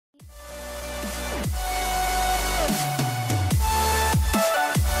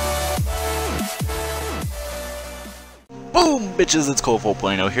bitches, it's Cole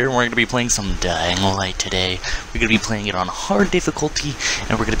 4.0 here, and we're going to be playing some Dying Light today. We're going to be playing it on hard difficulty,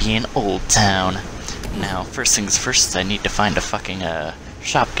 and we're going to be in Old Town. Now, first things first, I need to find a fucking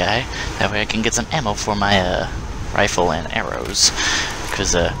shop guy. That way I can get some ammo for my rifle and arrows.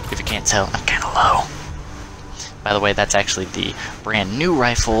 Because if you can't tell, I'm kind of low. By the way, that's actually the brand new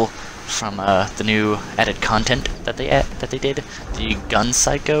rifle from the new added content that they did, the Gun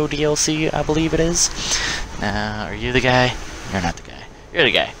Psycho DLC, I believe it is. Are you the guy? You're not the guy. You're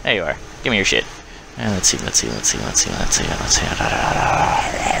the guy. There you are. Give me your shit. Let's see.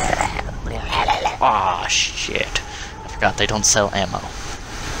 Aw, shit. I forgot they don't sell ammo.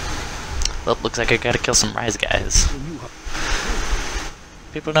 Well, looks like I gotta kill some rise guys.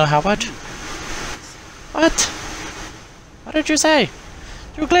 People know how much? What? What did you say?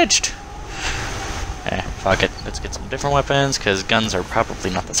 You glitched. Fuck it. Let's get some different weapons, because guns are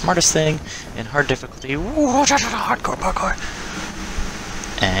probably not the smartest thing in hard difficulty. Hardcore parkour.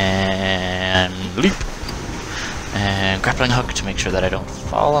 And leap. And grappling hook to make sure that I don't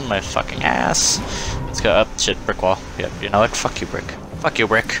fall on my fucking ass. Let's go up. Shit, brick wall. Yep, you know what? Fuck you, brick. Fuck you,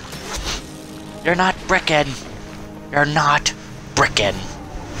 brick. You're not brickin'. You're not brickin'.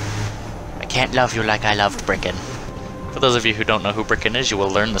 I can't love you like I loved brickin'. For those of you who don't know who Brickin is, you will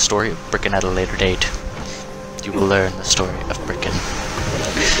learn the story of Brickin at a later date. You will learn the story of Brickin.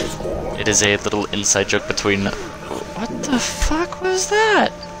 It is a little inside joke between... What the fuck was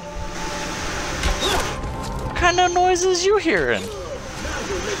that? What kind of noises you hearing?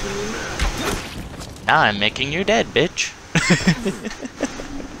 Now I'm making you dead, bitch.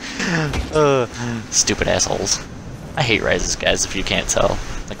 Stupid assholes. I hate rises, guys, if you can't tell.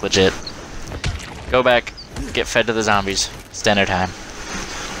 Like, legit. Go back. Get fed to the zombies. It's dinner time.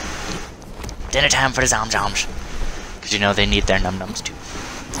 Dinner time for the zomjoms. Because you know they need their num-nums too.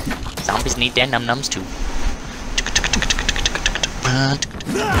 Zombies need their num-nums too.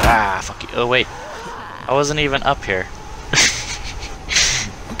 Ah, fuck you. Oh, wait. I wasn't even up here.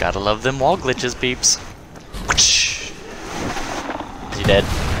 Gotta love them wall glitches, peeps. Is he dead?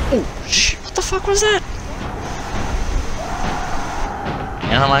 Oh, shit. What the fuck was that?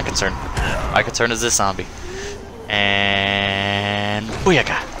 You know my concern. My concern is this zombie. And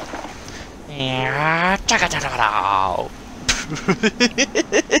booyaka! I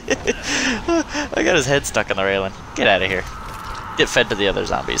got his head stuck in the railing. Get out of here. Get fed to the other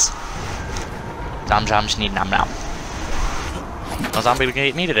zombies. Zomjoms need nom nom. No zombie can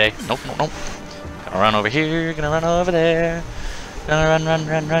eat me today. Nope. Gonna run over here, gonna run over there. Gonna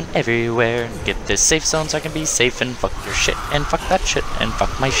run everywhere. Get this safe zone so I can be safe and fuck your shit and fuck that shit and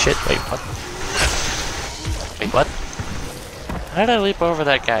fuck my shit. Wait, what? Wait, what? How did I leap over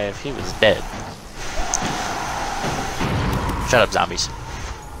that guy if he was dead? Shut up, zombies.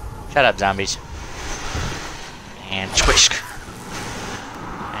 Shut up, zombies. And squish.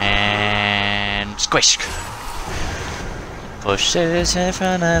 And squish. Push this in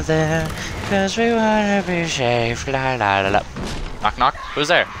front of there, cause we wanna be safe. La la la la. Knock knock. Who's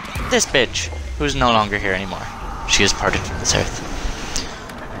there? This bitch, who's no longer here anymore. She is parted from this earth.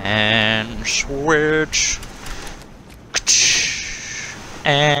 And switch.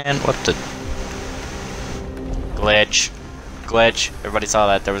 And what the glitch? Glitch. Everybody saw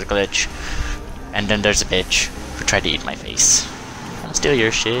that there was a glitch. And then there's a bitch who tried to eat my face. Steal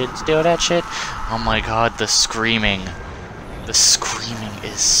your shit. Steal that shit. Oh my god, the screaming. The screaming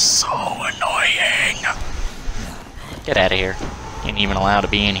is so annoying. Get out of here. You ain't even allowed to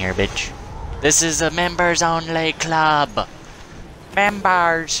be in here, bitch. This is a members only club.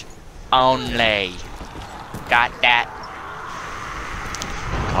 Members only. Got that?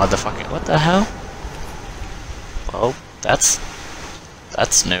 God, the fucking... What the hell? Well, that's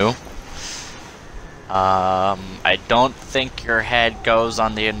new. I don't think your head goes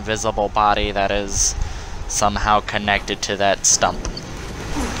on the invisible body that is somehow connected to that stump.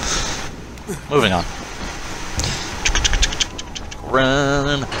 Moving on.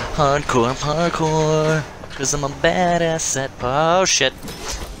 Run, hardcore parkour, cause I'm a badass at oh shit.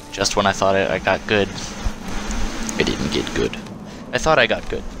 Just when I thought I got good, I didn't get good. I thought I got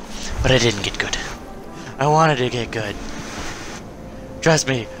good, but I didn't get good. I wanted to get good. Trust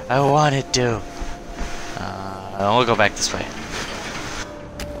me, I wanted to. We'll go back this way.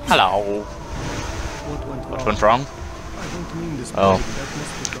 Hello. What went wrong? Oh.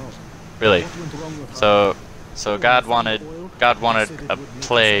 Really? So God wanted a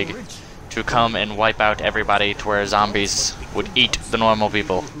plague to come and wipe out everybody to where zombies would eat the normal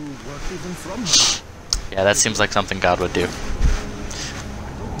people. Yeah, that seems like something God would do.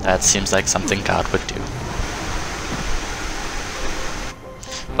 That seems like something God would do.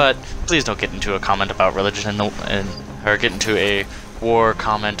 But please don't get into a comment about religion or get into a war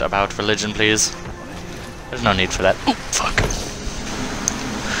comment about religion, please. There's no need for that. Oh, fuck.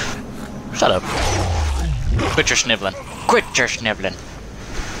 Shut up. Quit your sniveling. Quit your sniveling.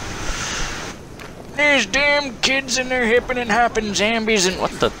 There's damn kids in there hipping and hopping zombies and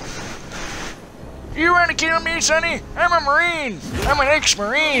what the... You wanna kill me, sonny? I'm a Marine. I'm an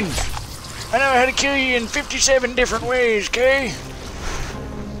ex-Marine. I know how to kill you in 57 different ways, okay?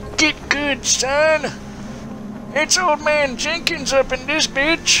 Get good, son. It's old man Jenkins up in this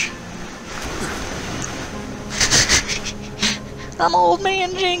bitch. I'm old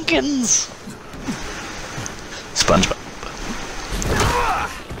man Jenkins. SpongeBob.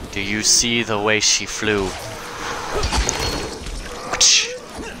 Do you see the way she flew?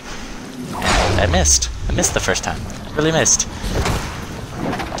 And I missed. I missed the first time. I really missed.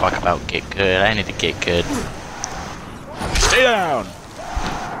 Talk about get good. I need to get good. Stay down.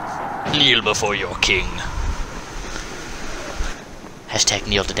 Kneel before your king. Hashtag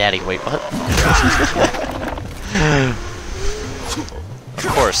kneel to daddy. Wait, what? Of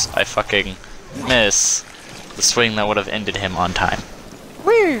course, I fucking miss the swing that would have ended him on time.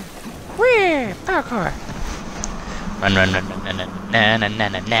 Where? Parkour. Run, na na na na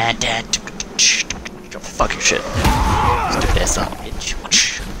na. Fuck your shit. Stupid ass son of a bitch.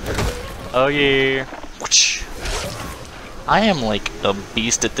 Oh yeah. I am like a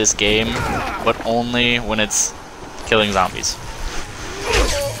beast at this game, but only when it's killing zombies.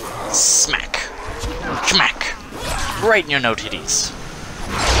 Smack. Smack. Right in your no titties.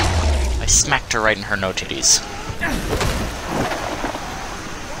 I smacked her right in her no titties.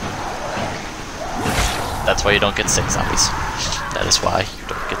 That's why you don't get sick, zombies. That is why you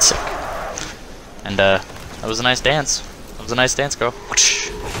don't get sick. And that was a nice dance. That was a nice dance, girl.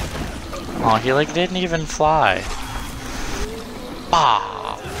 Oh, he like didn't even fly.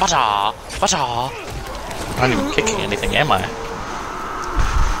 Bah, bata, bata. I'm not even kicking anything, am I?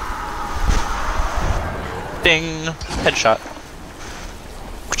 Ding! Headshot.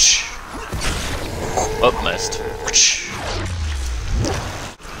 Oh, missed.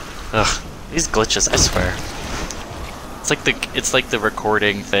 Ugh, these glitches, I swear. It's like the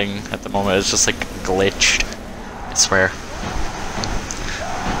recording thing at the moment. It's just like glitched. I swear.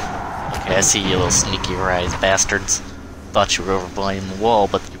 Okay, I see you little sneaky eyes bastards. Thought you were over behind the wall,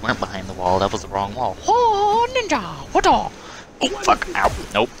 but you weren't behind the wall. That was the wrong wall. Oh, ninja! What all? Oh, fuck! Ow!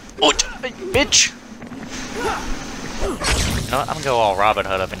 Nope! Oh, bitch! You know what? I'm gonna go all Robin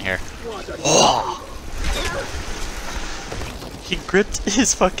Hood up in here. Oh. He gripped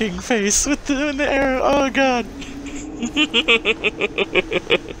his fucking face with in the air. Oh god.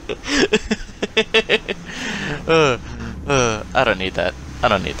 I don't need that. I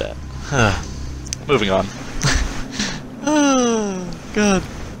don't need that. Moving on. Oh god.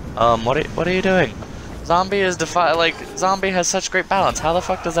 What are you doing? Zombie is zombie has such great balance. How the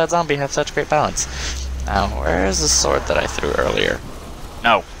fuck does that zombie have such great balance? Now, where is the sword that I threw earlier?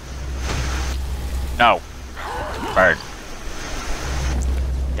 No. No. Burn.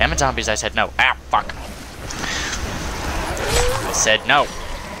 Damn it, zombies, I said no. Ah, fuck. I said no.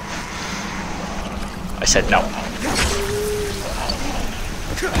 I said no.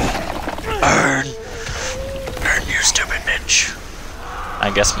 Burn. Burn, you stupid bitch. I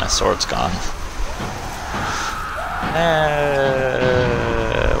guess my sword's gone.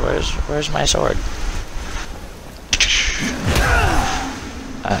 Where's my sword?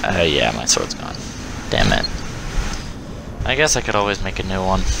 Yeah, my sword's gone. Damn it. I guess I could always make a new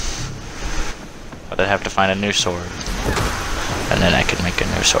one. But I'd have to find a new sword. And then I could make a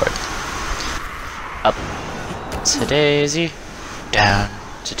new sword. Up to Daisy. Down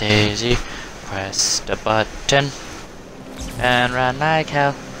to Daisy. Press the button. And run like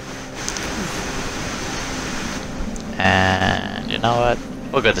hell. And you know what?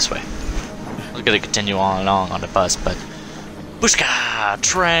 We'll go this way. We're gonna continue on along on the bus, but... Bushka!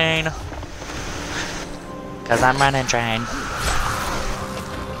 Train! Cause I'm running train.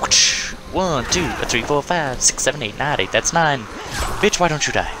 1, 2, 3, 4, 5, 6, 7, 8, 9, 8. That's 9. Bitch, why don't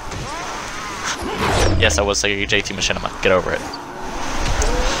you die? Yes, I was saying JT Machinima. Get over it.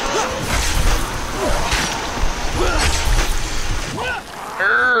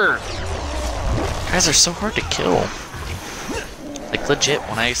 Guys are so hard to kill. Like legit,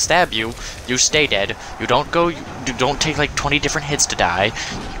 when I stab you, you stay dead. You don't go. You don't take like 20 different hits to die.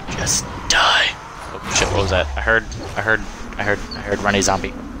 You just die. Oh shit! What was that? I heard runny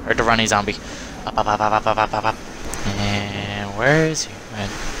zombie. Heard the runny zombie. Up, up, up, up, up, up, up, up. And where is he?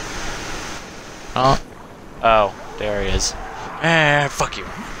 Oh, oh, there he is. Fuck you.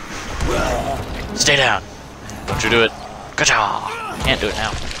 Stay down. Don't you do it. Gotcha. Can't do it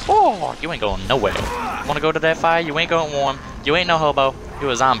now. Oh, you ain't going nowhere. Wanna go to that fire? You ain't going warm. You ain't no hobo. You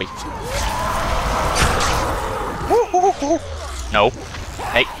a zombie. No.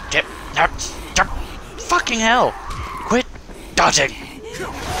 Hey, get. Fucking hell. Quit dodging.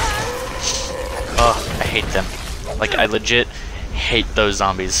 Oh, I hate them. Like, I legit hate those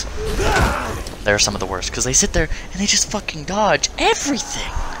zombies. They're some of the worst, because they sit there and they just fucking dodge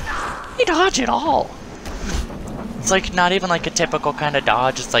everything. They dodge it all. It's like not even like a typical kind of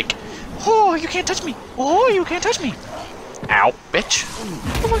dodge. It's like, oh, you can't touch me. Oh, you can't touch me. Ow, bitch.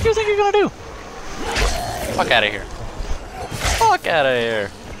 What the fuck do you think you're gonna do? Fuck out of here. Fuck out of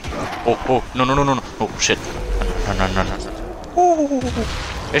here. Oh, no. Oh, shit. No.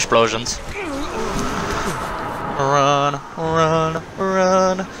 Oh, explosions. Run.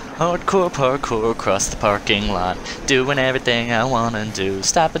 Hardcore parkour across the parking lot. Doing everything I wanna do.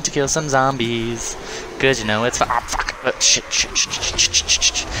 Stopping to kill some zombies. Cause you know it's fun. Oh, fuck. Shit.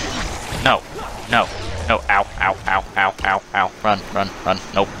 No. Ow. Run.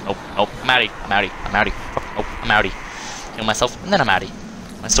 Nope. I'm outie. Fuck, nope, I'm outie. Kill myself, and then I'm outie.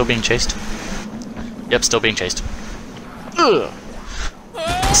 Am I still being chased? Yep, still being chased. Ugh.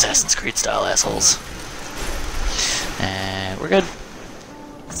 Assassin's Creed style assholes. And we're good.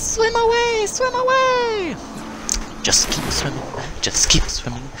 Swim away! Just keep swimming. Just keep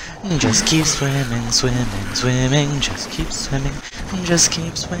swimming. Just keep swimming. Just keep swimming. Just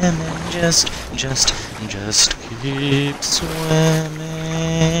keep swimming. Just keep swimming.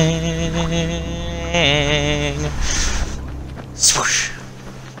 Swoosh.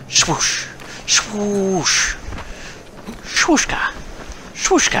 Swoosh. Swoosh. Swooshka.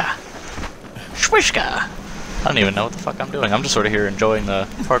 Swooshka. Swooshka. I don't even know what the fuck I'm doing. I'm just sort of here enjoying the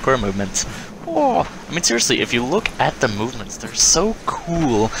parkour movements. Oh, I mean, seriously, if you look at the movements, they're so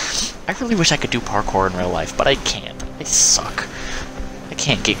cool. I really wish I could do parkour in real life, but I can't. I suck. I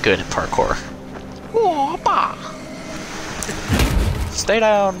can't get good at parkour. Oh, bah. Stay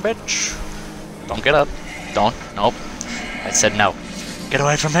down, bitch. Don't get up. Don't. Nope. I said no. Get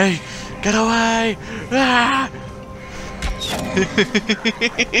away from me. Get away. Ah!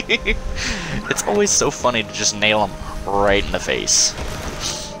 It's always so funny to just nail them right in the face.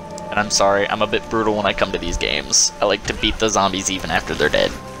 And I'm sorry, I'm a bit brutal when I come to these games. I like to beat the zombies even after they're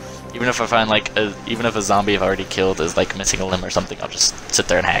dead. Even if I find like, even if a zombie I've already killed is like missing a limb or something, I'll just sit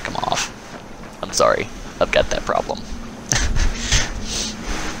there and hack him off. I'm sorry, I've got that problem.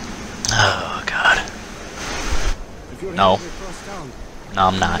 Oh god. No. No,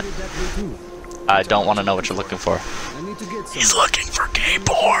 I'm not. I don't want to know what you're looking for. He's looking for gay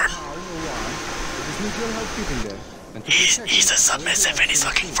porn. He's a submissive and he's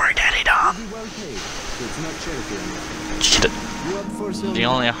looking for a daddy dom. The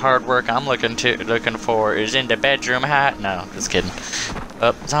only hard work I'm looking for is in the bedroom hat. No, just kidding.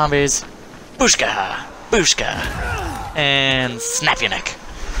 Zombies. Booshka. And snap your neck.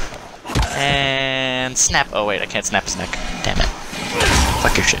 And snap. Oh wait, I can't snap his neck. Damn it.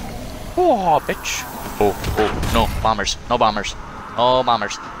 Fuck your shit. Oh, bitch. Oh, no, bombers. No bombers. Oh,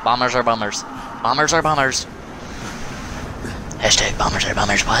 bombers. Bombers are bummers. Bombers are bummers. Hashtag bombers are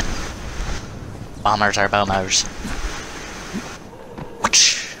bummers, what? Bombers are bummers.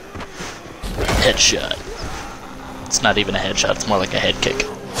 Headshot. It's not even a headshot, it's more like a head kick.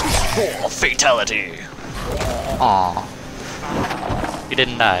 Oh, fatality. Aw. He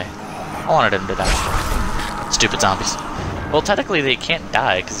didn't die. I wanted him to die. Stupid zombies. Well, technically they can't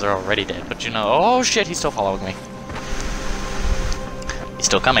die because they're already dead, but you know, oh shit, he's still following me. He's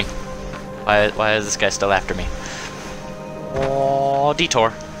still coming. Why is this guy still after me? Oh,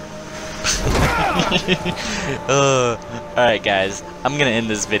 detour. Alright guys, I'm gonna end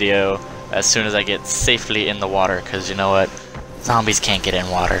this video as soon as I get safely in the water, because you know what? Zombies can't get in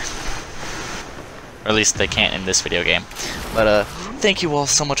water. Or at least they can't in this video game. But thank you all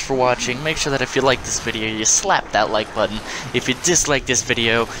so much for watching. Make sure that if you like this video, you slap that like button. If you dislike this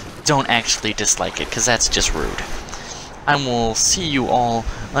video, don't actually dislike it, because that's just rude. I will see you all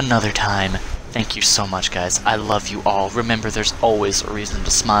another time. Thank you so much, guys. I love you all. Remember, there's always a reason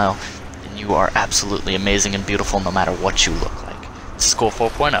to smile, and you are absolutely amazing and beautiful no matter what you look like. This is School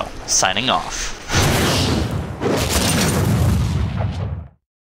 4.0, signing off.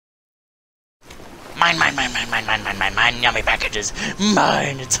 Mine, yummy packages.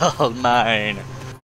 Mine, it's all mine.